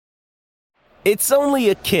It's only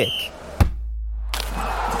a kick,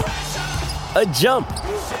 a jump,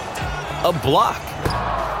 a block.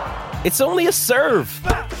 It's only a serve.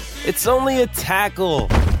 It's only a tackle,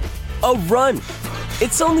 a run.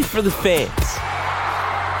 It's only for the fans.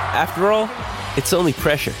 After all, it's only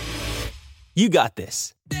pressure. You got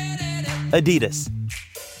this. Adidas.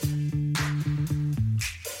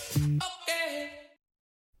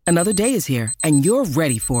 Another day is here, and you're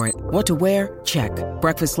ready for it. What to wear? Check.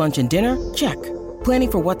 Breakfast, lunch, and dinner? Check.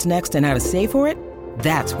 Planning for what's next and how to save for it?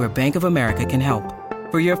 That's where Bank of America can help.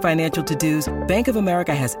 For your financial to-dos, Bank of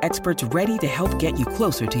America has experts ready to help get you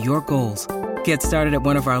closer to your goals. Get started at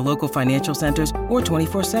one of our local financial centers or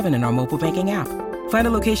 24/7 in our mobile banking app. Find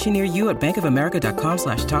a location near you at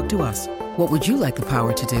bankofamerica.com/talktous. What would you like the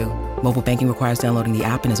power to do? Mobile banking requires downloading the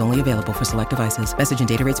app and is only available for select devices. Message and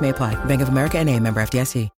data rates may apply. Bank of America N.A., member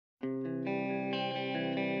FDIC.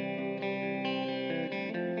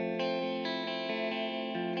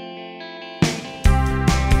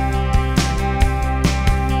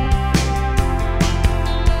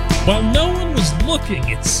 While no one was looking,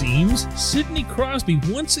 it seems, Sidney Crosby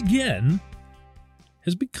once again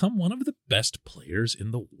has become one of the best players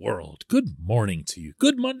in the world. Good morning to you.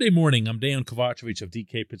 Good Monday morning. I'm Dejan Kovacevic of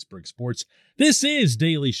DK Pittsburgh Sports. This is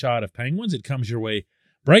Daily Shot of Penguins. It comes your way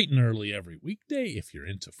bright and early every weekday if you're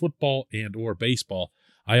into football and or baseball.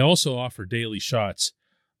 I also offer daily shots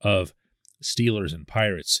of Steelers and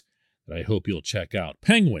Pirates that I hope you'll check out.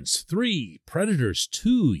 Penguins 3, Predators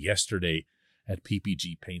 2 yesterday at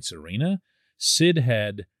PPG Paints Arena. Sid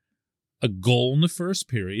had a goal in the first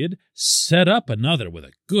period, set up another with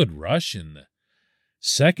a good rush in the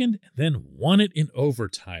second, then won it in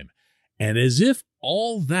overtime. And as if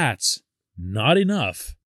all that's not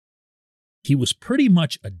enough, he was pretty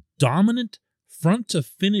much a dominant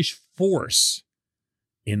front-to-finish force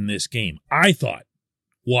in this game. I thought,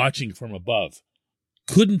 watching from above,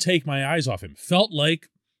 couldn't take my eyes off him. Felt like,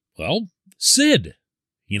 well, Sid,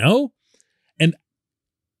 you know? And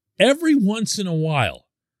every once in a while,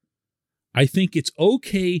 I think it's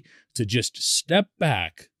okay to just step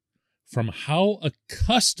back from how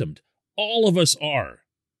accustomed all of us are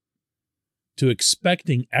to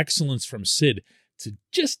expecting excellence from Sid to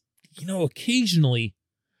just, occasionally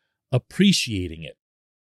appreciating it.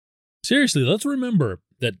 Seriously, let's remember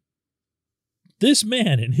that this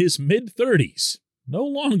man in his mid-30s, no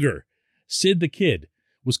longer Sid the Kid,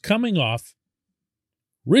 was coming off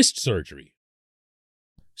wrist surgery.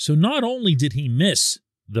 So not only did he miss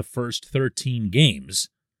the first 13 games,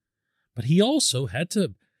 but he also had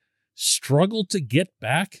to struggle to get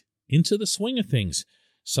back into the swing of things.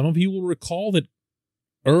 Some of you will recall that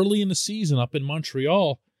early in the season up in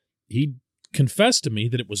Montreal, he confessed to me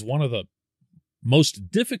that it was one of the most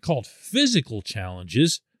difficult physical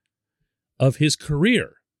challenges of his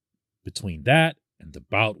career. Between that and the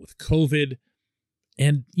bout with COVID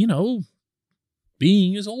and,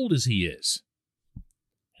 being as old as he is.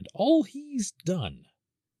 And all he's done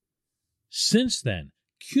since then,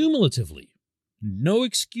 cumulatively, no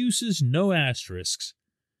excuses, no asterisks,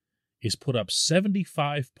 is put up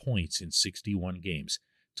 75 points in 61 games,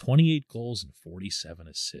 28 goals and 47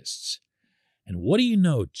 assists. And what do you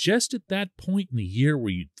know, just at that point in the year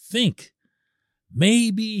where you'd think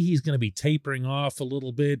maybe he's going to be tapering off a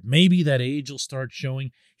little bit, maybe that age will start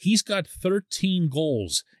showing, he's got 13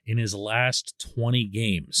 goals in his last 20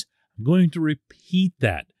 games. I'm going to repeat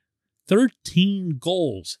that. 13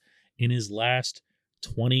 goals in his last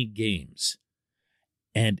 20 games.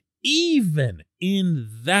 And even in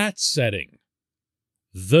that setting,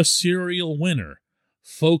 the serial winner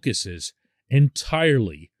focuses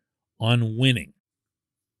entirely on winning.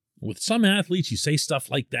 With some athletes, you say stuff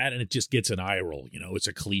like that and it just gets an eye roll. It's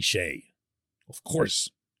a cliche. Of course,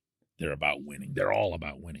 they're about winning. They're all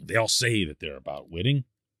about winning. They all say that they're about winning.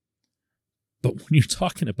 But when you're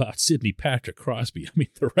talking about Sidney Patrick Crosby,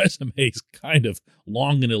 the resume is kind of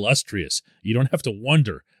long and illustrious. You don't have to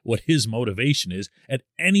wonder what his motivation is at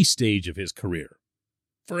any stage of his career,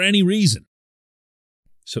 for any reason.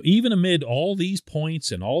 So even amid all these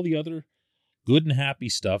points and all the other good and happy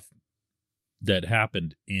stuff that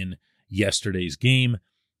happened in yesterday's game,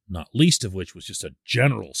 not least of which was just a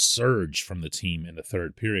general surge from the team in the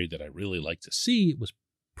third period that I really like to see, it was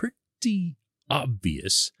pretty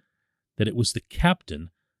obvious that it was the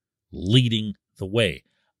captain leading the way.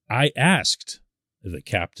 I asked the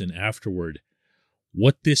captain afterward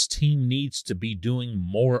what this team needs to be doing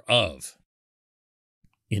more of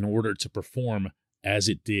in order to perform as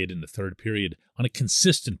it did in the third period on a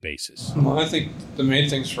consistent basis. Well, I think the main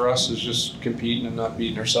things for us is just competing and not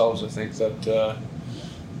beating ourselves. I think that,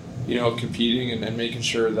 competing and making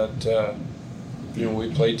sure that,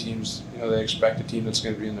 we play teams, they expect a team that's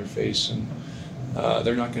going to be in their face, and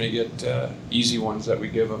they're not going to get easy ones that we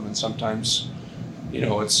give them. And sometimes,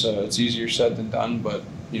 it's easier said than done, but,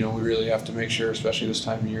 we really have to make sure, especially this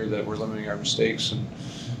time of year, that we're limiting our mistakes and,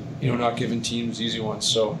 not giving teams easy ones.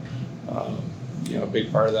 So, a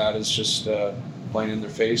big part of that is just playing in their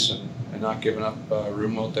face and not giving up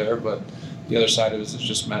room out there. But the other side of it is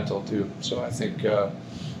just mental too. So I think,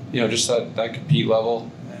 just that compete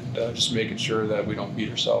level and just making sure that we don't beat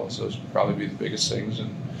ourselves. Those would probably be the biggest things,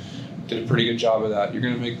 and did a pretty good job of that. You're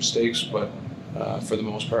going to make mistakes, but for the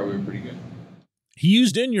most part, we were pretty good. He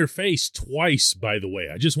used "in your face" twice, by the way.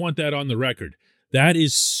 I just want that on the record. That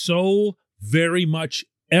is so very much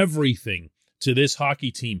everything to this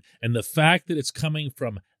hockey team. And the fact that it's coming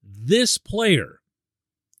from this player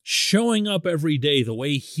showing up every day the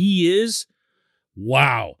way he is,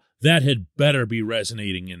 wow, that had better be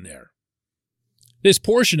resonating in there. This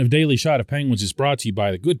portion of Daily Shot of Penguins is brought to you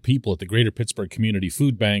by the good people at the Greater Pittsburgh Community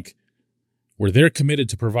Food Bank, where they're committed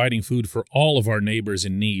to providing food for all of our neighbors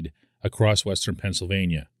in need across Western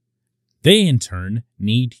Pennsylvania. They, in turn,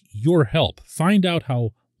 need your help. Find out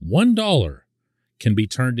how $1 can be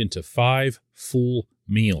turned into 5 full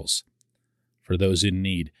meals for those in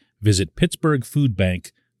need. Visit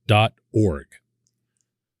pittsburghfoodbank.org.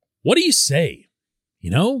 What do you say?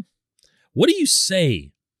 What do you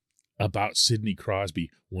say about Sidney Crosby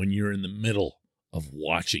when you're in the middle of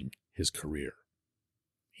watching his career?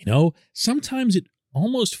 Sometimes it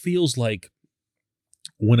almost feels like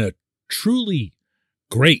when a truly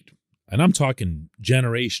great, and I'm talking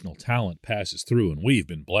generational talent, passes through, and we've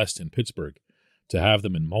been blessed in Pittsburgh to have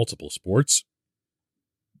them in multiple sports,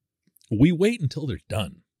 we wait until they're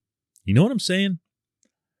done. You know what I'm saying?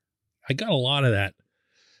 I got a lot of that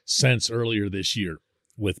sense earlier this year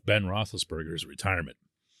with Ben Roethlisberger's retirement.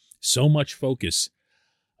 So much focus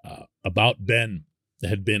about Ben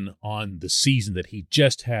had been on the season that he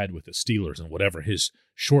just had with the Steelers and whatever his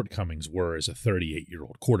shortcomings were as a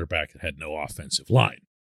 38-year-old quarterback that had no offensive line.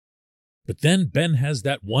 But then Ben has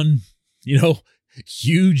that one,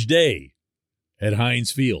 huge day at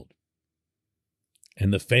Heinz Field.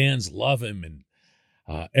 And the fans love him, and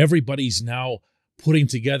everybody's now putting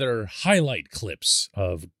together highlight clips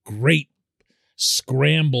of great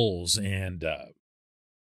scrambles and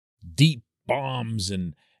deep bombs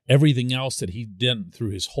and everything else that he did through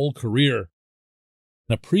his whole career,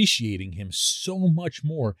 and appreciating him so much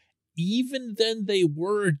more even than they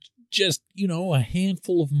were just, a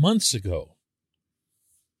handful of months ago.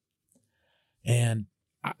 And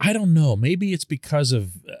I don't know, maybe it's because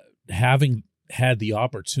of having had the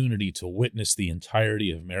opportunity to witness the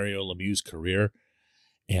entirety of Mario Lemieux's career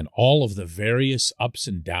and all of the various ups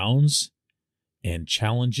and downs and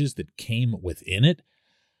challenges that came within it.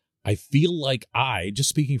 I feel like I, just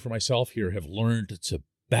speaking for myself here, have learned to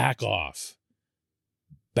back off,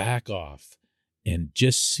 and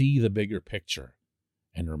just see the bigger picture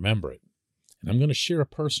and remember it. And I'm going to share a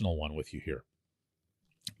personal one with you here.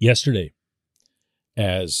 Yesterday,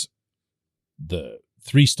 as the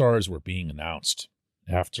 3 stars were being announced,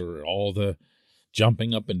 after all the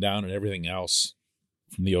jumping up and down and everything else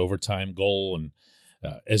from the overtime goal, and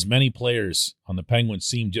as many players on the Penguins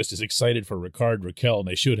seemed just as excited for Rickard Rakell, and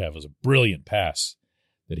they should have. It was a brilliant pass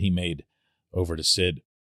that he made over to Sid.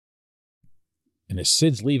 And as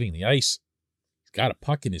Sid's leaving the ice, he's got a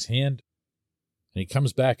puck in his hand, and he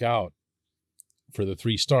comes back out for the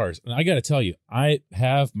 3 stars. And I got to tell you, I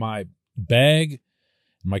have my bag,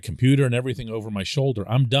 my computer, and everything over my shoulder.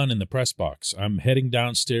 I'm done in the press box. I'm heading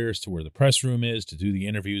downstairs to where the press room is to do the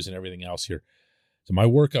interviews and everything else here. So my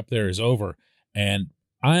work up there is over, and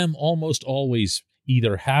I am almost always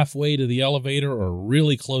either halfway to the elevator or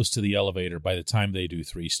really close to the elevator by the time they do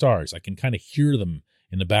 3 stars. I can kind of hear them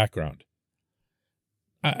in the background.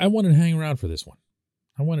 I wanted to hang around for this one.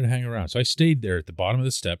 So I stayed there at the bottom of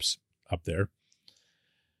the steps up there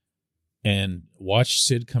and watched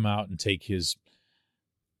Sid come out and take his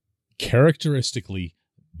characteristically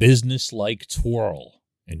business-like twirl.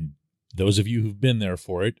 And those of you who've been there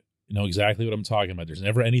for it know exactly what I'm talking about. There's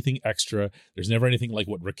never anything extra. There's never anything like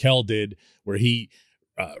what Rakell did, where he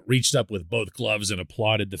reached up with both gloves and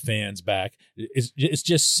applauded the fans back. It's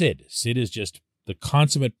just Sid. Sid is just the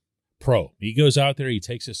consummate pro. He goes out there, he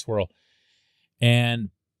takes his twirl, and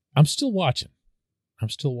I'm still watching.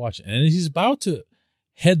 And as he's about to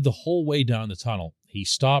head the whole way down the tunnel, he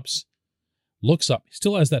stops, looks up. He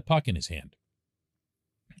still has that puck in his hand.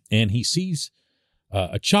 And he sees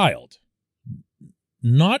a child,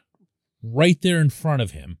 not right there in front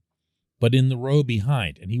of him, but in the row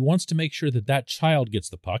behind. And he wants to make sure that that child gets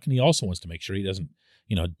the puck. And he also wants to make sure he doesn't,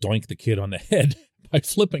 doink the kid on the head by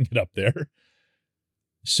flipping it up there.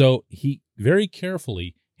 So he very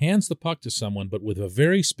carefully hands the puck to someone, but with a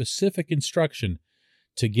very specific instruction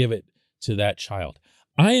to give it to that child.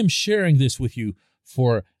 I am sharing this with you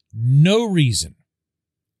for no reason.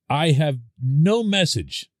 I have no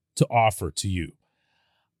message to offer to you.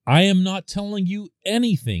 I am not telling you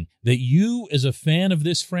anything that you, as a fan of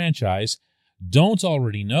this franchise, don't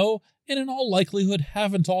already know and in all likelihood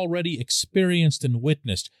haven't already experienced and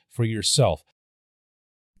witnessed for yourself.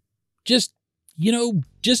 Just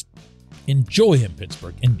enjoy him,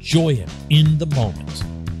 Pittsburgh. Enjoy him in the moment.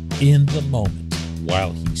 In the moment,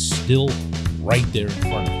 while he's still right there in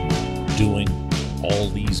front of you, doing all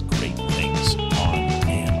these great things on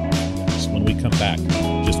and off the ice. When we come back,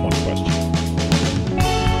 just one question.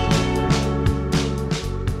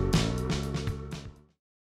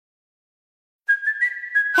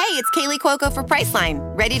 Hey, it's Kaylee Cuoco for Priceline.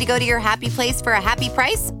 Ready to go to your happy place for a happy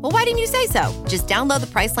price? Well, why didn't you say so? Just download the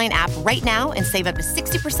Priceline app right now and save up to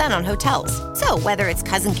 60% on hotels. So whether it's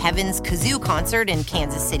Cousin Kevin's Kazoo Concert in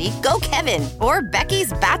Kansas City, go Kevin, or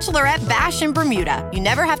Becky's Bachelorette Bash in Bermuda, you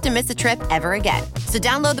never have to miss a trip ever again. So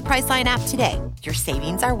download the Priceline app today. Your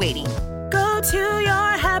savings are waiting. Go to your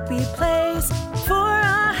happy place for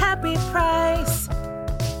a happy price.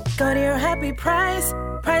 Go to your happy price,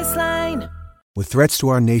 Priceline. With threats to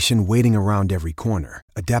our nation waiting around every corner,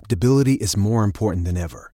 adaptability is more important than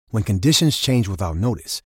ever. When conditions change without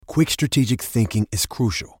notice, quick strategic thinking is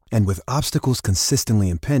crucial. And with obstacles consistently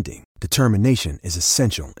impending, determination is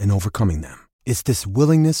essential in overcoming them. It's this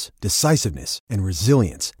willingness, decisiveness, and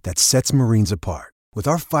resilience that sets Marines apart. With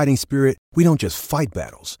our fighting spirit, we don't just fight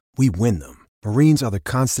battles, we win them. Marines are the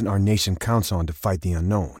constant our nation counts on to fight the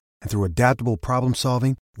unknown. And through adaptable problem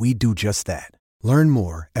solving, we do just that. Learn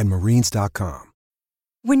more at marines.com.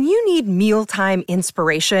 When you need mealtime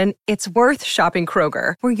inspiration, it's worth shopping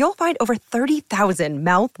Kroger, where you'll find over 30,000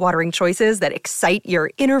 mouth-watering choices that excite your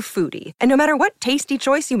inner foodie. And no matter what tasty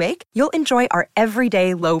choice you make, you'll enjoy our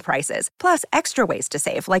everyday low prices, plus extra ways to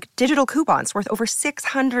save, like digital coupons worth over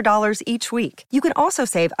 $600 each week. You can also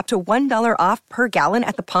save up to $1 off per gallon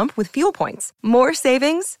at the pump with fuel points. More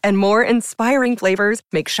savings and more inspiring flavors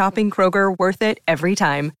make shopping Kroger worth it every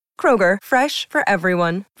time. Kroger, fresh for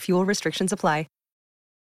everyone. Fuel restrictions apply.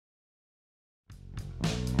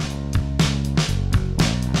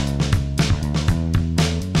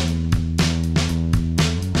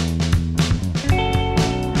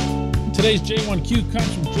 Today's J1Q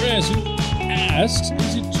comes from Drez, who asks,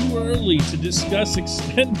 is it too early to discuss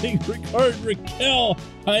extending Rickard Rakell?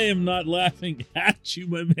 I am not laughing at you,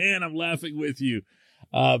 my man. I'm laughing with you.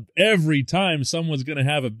 Every time someone's going to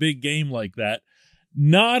have a big game like that,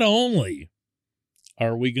 not only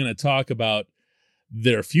are we going to talk about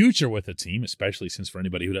their future with the team, especially since for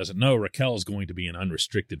anybody who doesn't know, Rakell is going to be an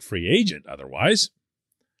unrestricted free agent otherwise,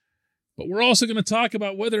 but we're also going to talk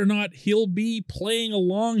about whether or not he'll be playing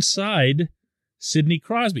alongside Sidney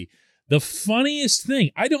Crosby. The funniest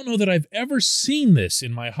thing, I don't know that I've ever seen this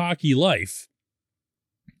in my hockey life,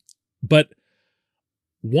 but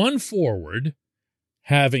one forward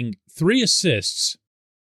having 3 assists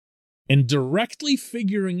and directly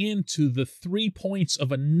figuring into the 3 points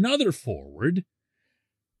of another forward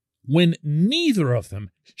when neither of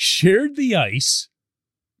them shared the ice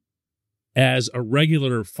as a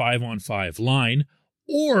regular 5-on-5 line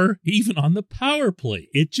or even on the power play.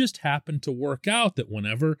 It just happened to work out that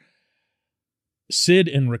whenever Sid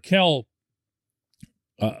and Rakell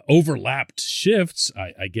overlapped shifts,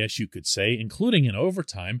 I guess you could say, including in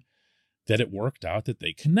overtime, that it worked out that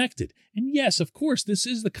they connected. And yes, of course, this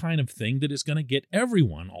is the kind of thing that is going to get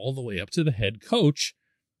everyone all the way up to the head coach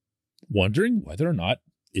wondering whether or not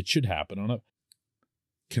it should happen on a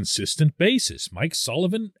consistent basis. Mike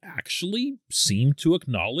Sullivan actually seemed to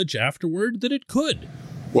acknowledge afterward that it could.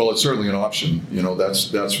 Well, it's certainly an option, that's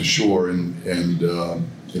for sure. And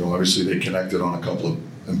obviously they connected on a couple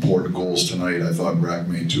of important goals tonight. I thought Brack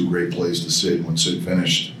made 2 great plays to Sid when Sid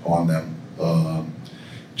finished on them.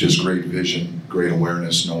 Just great vision, great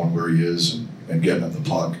awareness, knowing where he is and getting at the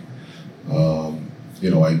puck.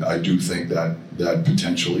 I do think that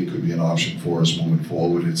potentially could be an option for us moving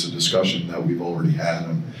forward. It's a discussion that we've already had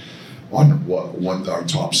on what our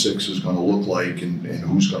top 6 is going to look like and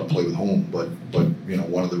who's going to play with whom. But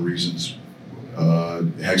one of the reasons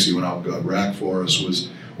Hexie went out and got Brack for us was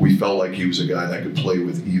we felt like he was a guy that could play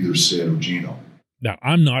with either Sid or Gino. Now,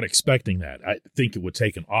 I'm not expecting that. I think it would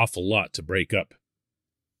take an awful lot to break up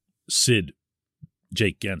Sid,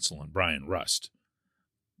 Jake Gensel, and Brian Rust.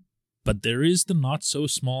 But there is the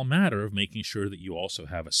not-so-small matter of making sure that you also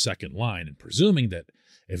have a second line, and presuming that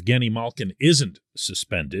Evgeny Malkin isn't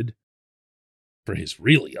suspended for his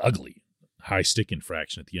really ugly high stick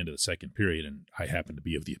infraction at the end of the second period, and I happen to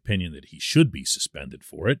be of the opinion that he should be suspended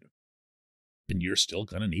for it, then you're still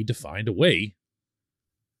going to need to find a way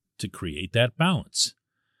to create that balance.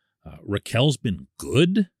 Raquel's been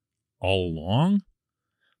good all along,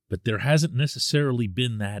 but there hasn't necessarily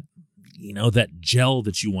been that, that gel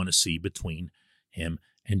that you want to see between him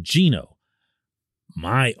and Gino.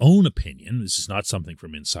 My own opinion, this is not something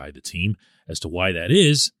from inside the team, as to why that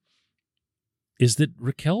is that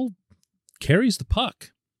Raquel carries the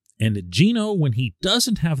puck. And Gino, when he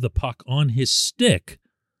doesn't have the puck on his stick,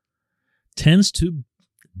 tends to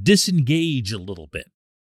disengage a little bit.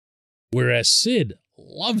 Whereas Sid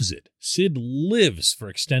loves it. Sid lives for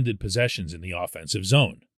extended possessions in the offensive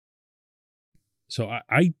zone. So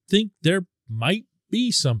I think there might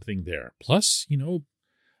be something there. Plus,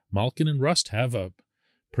 Malkin and Rust have a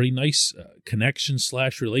pretty nice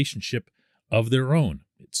connection/relationship of their own.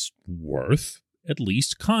 It's worth at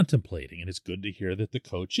least contemplating, and it's good to hear that the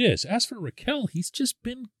coach is. As for Raquel, he's just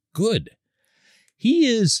been good. He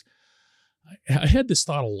is, I had this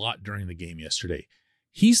thought a lot during the game yesterday.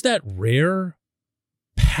 He's that rare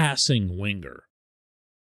passing winger.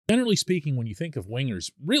 Generally speaking, when you think of wingers,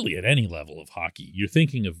 really at any level of hockey, you're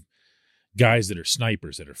thinking of guys that are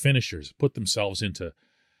snipers, that are finishers, put themselves into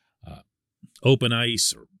open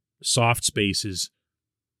ice or soft spaces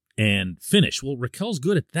and finish. Well, Raquel's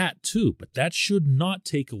good at that too, but that should not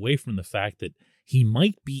take away from the fact that he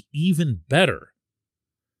might be even better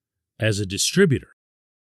as a distributor.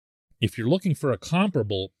 If you're looking for a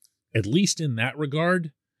comparable, at least in that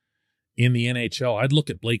regard, in the NHL, I'd look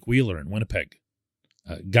at Blake Wheeler in Winnipeg.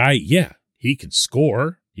 Guy, yeah, he can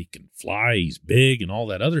score, he can fly, he's big and all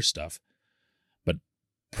that other stuff. But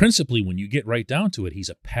principally, when you get right down to it, he's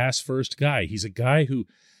a pass-first guy. He's a guy who,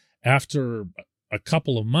 after a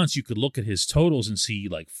couple of months, you could look at his totals and see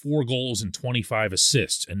like 4 goals and 25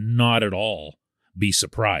 assists and not at all be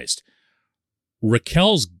surprised.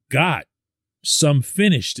 Raquel's got some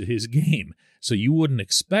finish to his game, so you wouldn't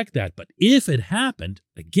expect that. But if it happened,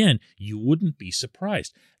 again, you wouldn't be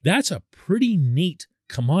surprised. That's a pretty neat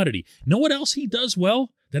commodity. Know what else he does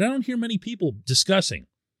well that I don't hear many people discussing?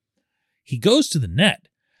 He goes to the net.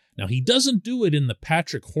 Now, he doesn't do it in the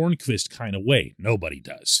Patrick Hornqvist kind of way. Nobody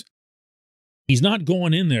does. He's not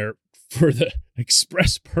going in there for the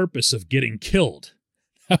express purpose of getting killed.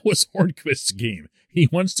 That was Hornqvist's game. He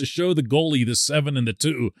wants to show the goalie the 7 and the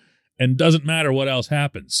 2, and doesn't matter what else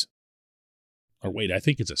happens. Or wait, I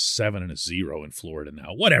think it's a 7 and a 0 in Florida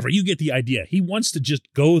now. Whatever, you get the idea. He wants to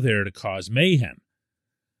just go there to cause mayhem.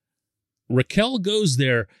 Raquel goes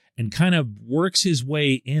there and kind of works his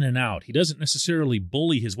way in and out. He doesn't necessarily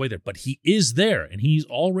bully his way there, but he is there, and he's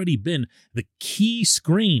already been the key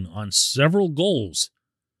screen on several goals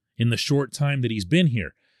in the short time that he's been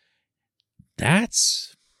here.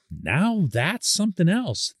 That's something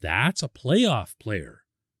else. That's a playoff player.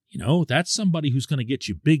 That's somebody who's going to get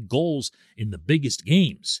you big goals in the biggest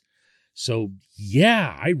games. So,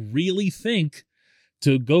 yeah, I really think,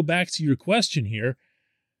 to go back to your question here,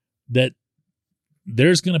 that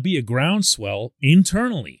there's going to be a groundswell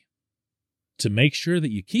internally to make sure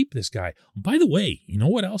that you keep this guy. By the way, you know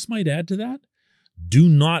what else might add to that? Do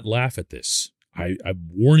not laugh at this. I'm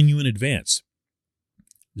warning you in advance.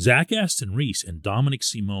 Zach Aston Reese and Dominic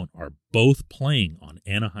Simone are both playing on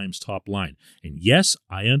Anaheim's top line. And yes,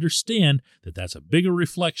 I understand that that's a bigger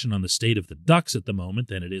reflection on the state of the Ducks at the moment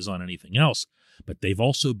than it is on anything else. But they've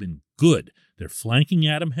also been good. They're flanking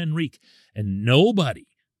Adam Henrique, and nobody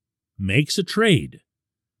makes a trade.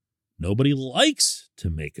 Nobody likes to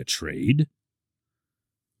make a trade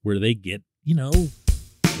where they get, the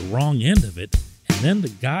wrong end of it, and then the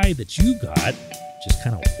guy that you got just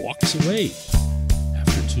kind of walks away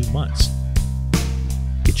after 2 months.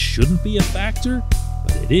 It shouldn't be a factor,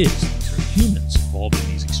 but it is. These are humans involved in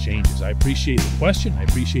these exchanges. I appreciate the question. I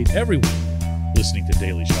appreciate everyone listening to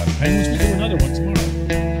Daily Shot of Penguins. We'll do another one tomorrow.